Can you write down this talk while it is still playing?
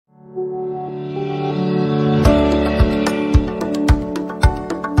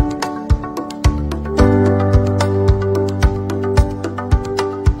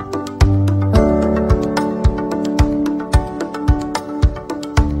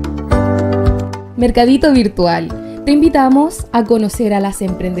Mercadito Virtual. Te invitamos a conocer a las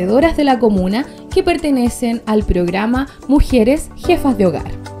emprendedoras de la comuna que pertenecen al programa Mujeres Jefas de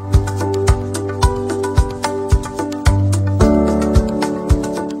Hogar.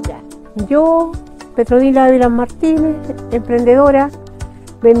 Yo, Petronila Ávila Martínez, emprendedora,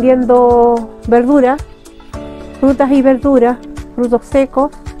 vendiendo verduras, frutas y verduras, frutos secos.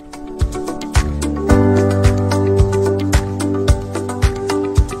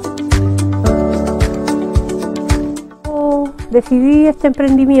 Decidí este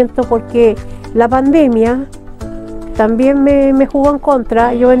emprendimiento porque la pandemia también me jugó en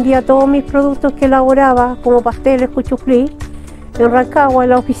contra. Yo vendía todos mis productos que elaboraba, como pasteles, cuchuflí, en Rancagua,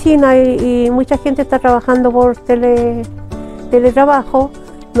 en la oficina, y mucha gente está trabajando por teletrabajo.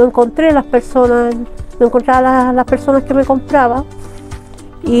 No encontré las personas, no encontraba las personas que me compraban,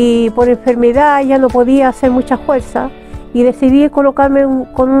 y por enfermedad ya no podía hacer mucha fuerza, y decidí colocarme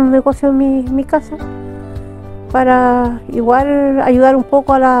con un negocio en mi casa, para igual ayudar un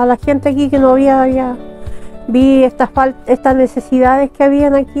poco a la gente aquí que no había, vi estas necesidades que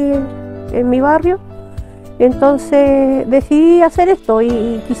habían aquí en mi barrio. Entonces decidí hacer esto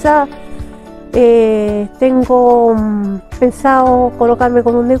y quizás tengo pensado colocarme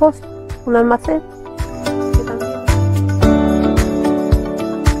con un negocio, un almacén.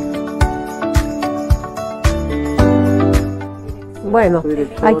 Bueno,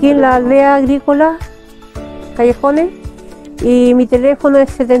 aquí en la aldea agrícola Callejones, y mi teléfono es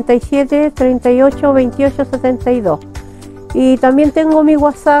 77 38 28 72, y también tengo mi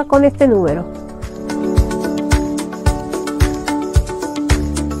WhatsApp con este número.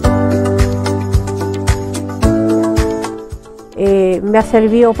 Me ha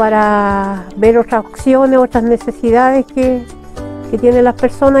servido para ver otras opciones, otras necesidades que tienen las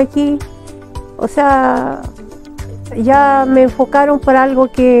personas aquí. O sea, ya me enfocaron para algo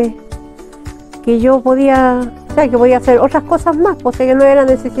que yo podía, o sea, que podía hacer otras cosas más, pues que no era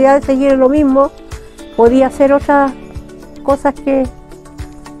necesidad de seguir en lo mismo, podía hacer otras cosas que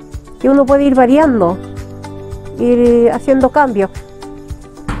uno puede ir variando, ir haciendo cambios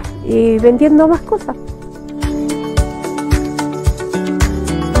y vendiendo más cosas.